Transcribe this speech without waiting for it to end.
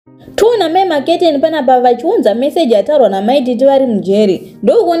Tuna Mai marketing panapa vachiunza message yatarwa na Mai titi VarimuJérì.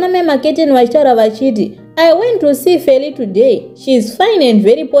 Ndokuona Mai marketing vachitaura vachiti, I went to see Feli today. She is fine and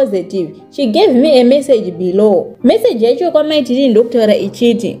very positive. She gave me a message below. Message yacho kwa Mai titi ndokutaura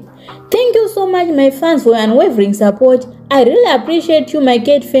ichiti, thank you so much my fans for your unwavering support. I really appreciate you my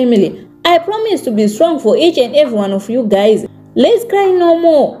Kate family. I promise to be strong for each and every one of you guys. Let's cry no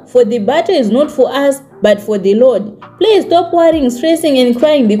more, for the battle is not for us but for the Lord. Please stop worrying, stressing and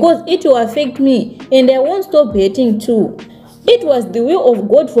crying because it will affect me and I won't stop hating too. It was the will of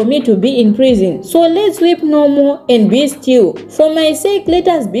God for me to be in prison, so let's weep no more and be still. For my sake, let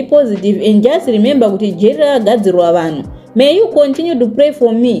us be positive and just remember kuti Jerry rakagadzirwa vanhu. May you continue to pray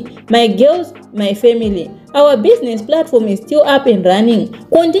for me, my girls, my family. Our business platform is still up and running.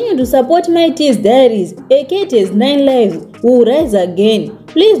 Continue to support Mai titi's diaries. A Kate has 9 lives. We will rise again.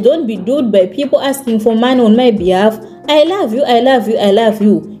 Please don't be duped by people asking for money on my behalf. I love you, I love you, I love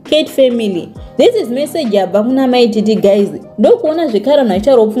you. Kate family. This is message yabva kuna Mai titi guys. Ndokuona zvikara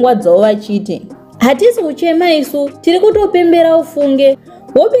nacharo pfungwa dzavo vachiti, hatisi kuchema isu, tiri kutopembera ufunge.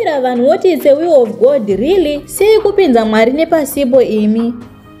 Wobira vanhu woti it's a will of God, really? Sei kupinza Mwari nepasipo imi?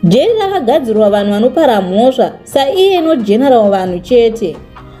 Jerry rakagadzirwa vanhu vanopara mhosva, saiye not general vanhu chete.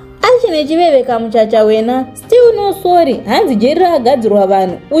 Achine chiveveka muchacha wena, still no sorry. Hanzi Jerry rakagadzirwa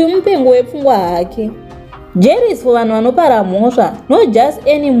vanhu, uyu mupengo wepfungwa hake. Jerry is for vanhu vanopara mhosva, not just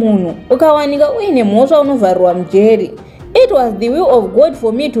any munhu. Ukawanika uine mhosva unovharirwa muJerry. It was the will of God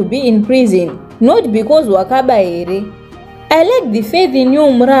for me to be in prison, not because wakaba here. I like the faith in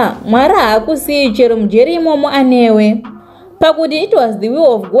you mra, Mwari haakusiyi chero muJerry imomo anewe. Pakuti it was the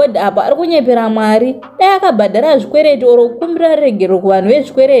will of God apa ari kunyepera Mwari. Dai akabhadhara zvikwereti oro kukumbira regero kuvanhu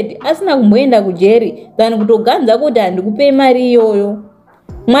vezvikwereti asina kumboenda kuJerry than kutoganza kuti handikupei mari iyoyo.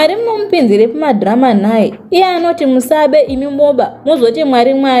 Mwari munomupinzire pamadhirama naye. Iye anoti musabe imi moba, muzoti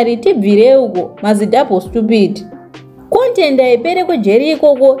Mwari tibvire uko, mazidhapo stupid. Content haipere kuJerry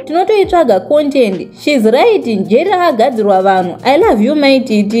ikoko, tinotoitsvaga content. She's right, Jerry rakagadzirwa vanhu. I love you Mai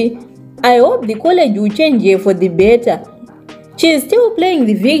titi. I hope the college will change here for the better. She is still playing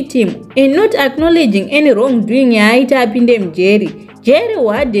the victim and not acknowledging any wrongdoing yaaita apinde muJerry. Jerry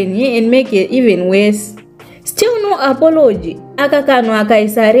will harden here and make it even worse. Still no apology. Akakanwa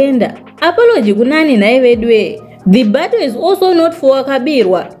akaisarenda. Apology kunani naye vedwe. The battle is also not for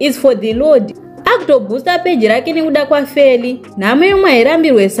wakabirwa, it's for the Lord. Akutoboosta page rake nekuda kwaFeli, nhamo yomwe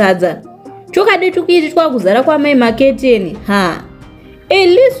hairambirwe sadza. Chokade chikuitwa kuzara kwaMai marketing. At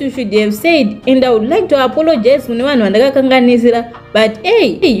least you should have said, and I would like to apologize kune vanhu vandakakanganisira, but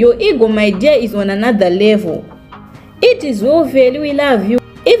hey, your ego my dear is on another level. It is well Feli, we love you.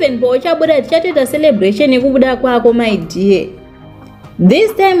 Even pauchabuda tichatoita celebration yekubuda kwako my dear.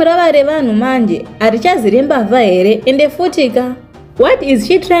 This time rava revanhu manje, harichazirembavha here ende futika. What is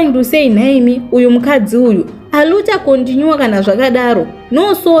she trying to say naimi uyu mukadzi uyu? Aluta continue kana zvakadaro.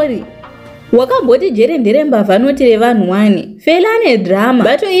 No sorry. Wakamboti Jerry nderembavha noti revanhu wani. Feli ane drama.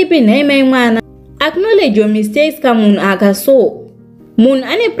 Bato ipi naimai mwana. Acknowledge your mistakes kamunhu akaso. Munhu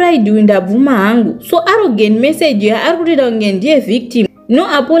ane pride windabvuma hangu. So arrogant message ya arikutoita kunge ndiye victim. No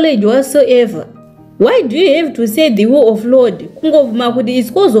apology whatsoever. Why do you have to say the will of Lord? Kungobvuma kuti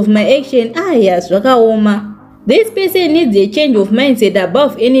it's cause of my action. Yes, zvakaoma. This person needs a change of mindset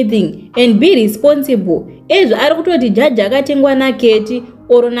above anything and be responsible. Ezvo ari kutoti jaji akatengwa naKate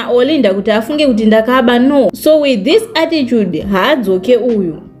oro naOlinda kuti afunge kuti ndakaba no. So with this attitude haadzoke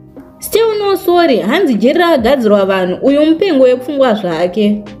uyu. Still no sorry. Hanzi Jerry rakagadzirwa vanhu, uyu mupengo wepfungwa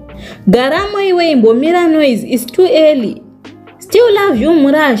zvake. Garamo iwe imbomira noise, is too early. Still love you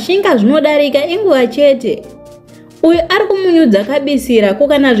mura, shinga zvinodarika inguva chete. Uyu ari kumunyudza kabisira,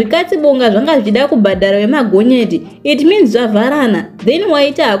 kana zvikatsibonga zvanga zvichida kubhadhara wemagonyeti, it means zvavharana. Then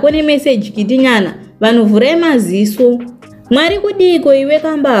waita hako nemessage kitinyana, vanhu vhurai maziso. Mwari kudiko iwe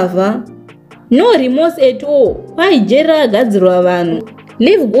kambavha? No remorse at all. Why Jerry rakagadzirwa vanhu?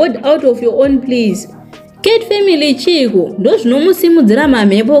 Leave God out of your own please. Kate family chiko, ndo zvinomusimudzira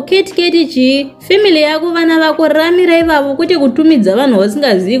mamhepo. Kate chii? Family yako vana vako ramira ivavo kuti kutumidza vanhu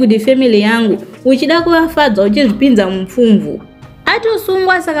vasingazivi kuti family yangu. Uchida kuvafadza uchizvipinza mupfumvu.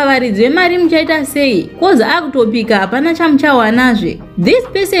 Atosungwa saka varidzi vemari muchaita sei? Koza akutopika hapana chamuchawanazve. This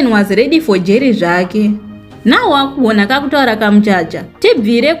person was ready for Jerry zvake. Nawo wakugona kakutaura kamuchacha.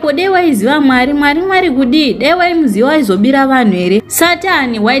 Tibvire kode waiziva Mwari kudii? Dai waimuziva waizobira vanhu here?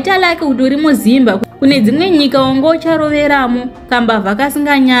 Satani waita lake kuti uri muzimba kune dzimwe nyika wanga ucharoveramo kambavha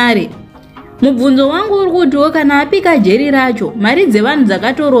kasinganyare. Mubvunzo wangu uri kutiwo kana apika Jerry racho, mari dzevanhu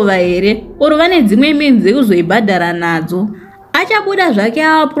dzakatorova here? Oro vane dzimwe means dzekuzoibhadhara nadzo. Achabuda zvake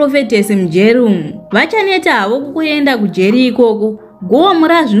ava prophetess muJerry umu. Vachaneta havo kuenda kuJerry ikoko.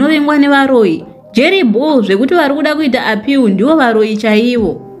 Gomura zvinovengwa nevaroyi. Jerry Ball zvekuti vari kuda kuita appeal ndivo varoyi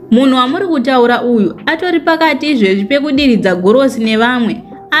chaivo. Munhu wamuri kutaura uyu atori pakati izvezvi pekudiridza gorosi nevamwe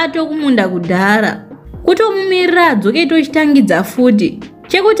atokumunda kudhara. Kutomumirira adzoke tochitangidza futi.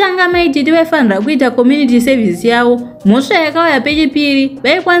 Chekutanga Mai titi vaifanira kuita community service yavo. Mhosva yakauya pechipiri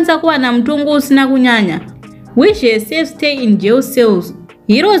vaikwanisa kuwana mutongo usina kunyanya. Wish a safe stay in jail cells.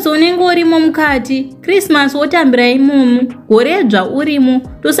 Heroes unenge urimo mukati, Christmas wotambira imomo, goredzva urimo,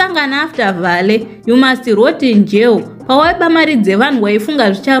 tosangana after vale, you must rot in jail. Pawaiba mari dzevanhu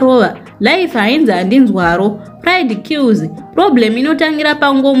waifunga zvicharova, life hainzi handinzwaro, pride kills, problem inotangira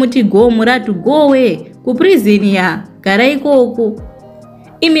pangomuti Gomura to go away, kuprison ya, gara ikoko.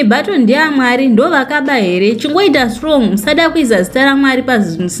 Imi bato ndiyaMwari ndo vakaba here, chingoita strong, musada kuisa zita raMwari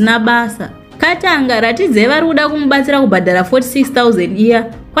pazvinhu zvisina basa. Katanga ratidzai vari kuda kumubatsira kubhadhara 46,000 iya,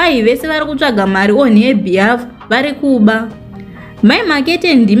 kwai vese vari kutsvaga mari on her behalf vari kuba. Mai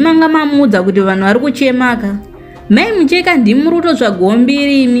Makete ndimanga mamuudza kuti vanhu vari kuchemaka. Mai Mucheka ndimurutotsvaga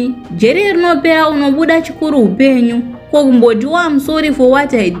mbiri imi, jeri rinopera unobuda chikuru upenyu. Ko kumboti I'm sorry for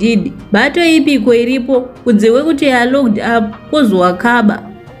what I did, bato ipiko iripo, kunze kwekuti ya locked up, kozowakaba.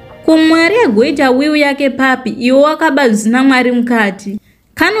 Kumwari agoita wiwu yake papi, iwo wakaba zvisina Mwari mukati.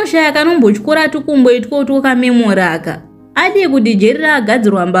 Kanoshaya kanombotyora tukumboitwa utokamemoraka. Adi kuti jeri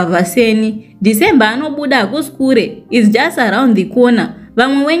ragadzirwa mbavha seni, December anobuda kuskure, is just around the corner.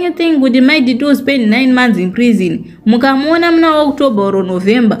 Vamwe when you think kuti Mai titi will spend 9 months in prison, mukamuona muna October or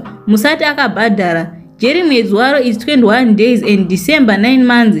November, musati akabhadhara. Jeri mwedzi waro is 21 days and December 9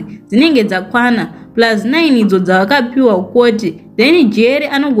 months dzinenge dzakwana, plus 9 idzo dzavakapiwa kukoti. Then jeri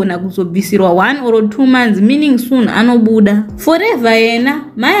anogona kuzobvisirwa 1 or 2 months, meaning soon anobuda. Forever yena,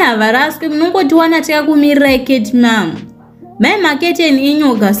 Mai havaraswi, munongotiwana takakumirira iketi mamu. Mai Makete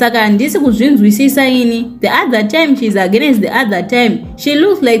inyoka saka handisi kuzvinzwisisa ini. The other time she is against the other time. She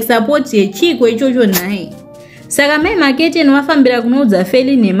looks like support yechiko ichocho naye. Saka Mai Makete vafambira kunoudza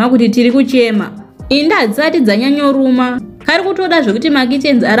Feli nhema kuti tiri kuchema. Inda dzati dzanyanyoruma. Kari kutoda zvokuti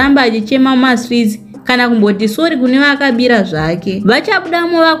Makete aramba achichema mumastreets kana kumboti sori kune vakabira zvake.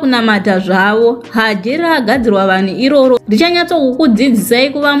 Vachabudamo vakunamata zvavo. Jeri ragadzirwa vanhu iroro richanyatsokukudzidzisai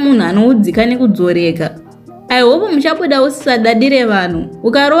kuva munhu anoudzika nekudzoreka. I hope muchabuda usisadadire vanhu.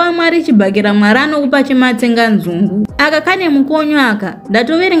 Ukarova Mwari chibhakira Mwari anokupa chimatsenga nzungu. Aka kane mukonyo aka,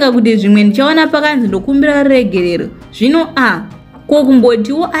 ndatoverenga kuti zvimwe ndichaona pakanzi ndokumbira regerero. Zvino ko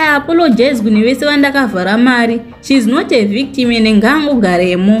kumbotiwo I apologize kune vese vandakavhara mari. She is not a victim ene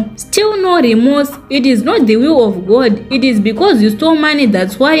ngaangogaremo. Still no remorse. It is not the will of God. It is because you stole money,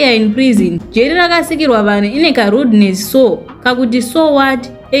 that's why you are in prison. Jeri rakasikirwa vanhu ine rudeness so. Kakuti so what?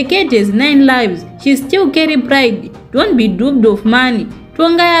 A cat has 9 lives. She still carry pride. Don't be duped of money.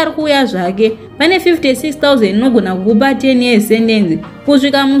 Tonga yari kuya zvake. Pane 56,000 inogona kukupa 10 years sentence.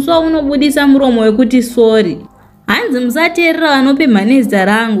 Kusvika muswa unobudisa muromo wekuti sorry. Hanzi musateerera vanopemha nezita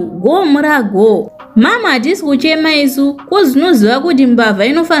rangu. Gomura go. Mama hatisi kuchema isu. Ko zvinoziva kuti mbavha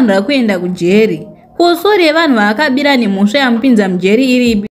inofanira kuenda kujeri. Ko sori yevanhu vakabira nemhosva yamupinza mujeri iripi.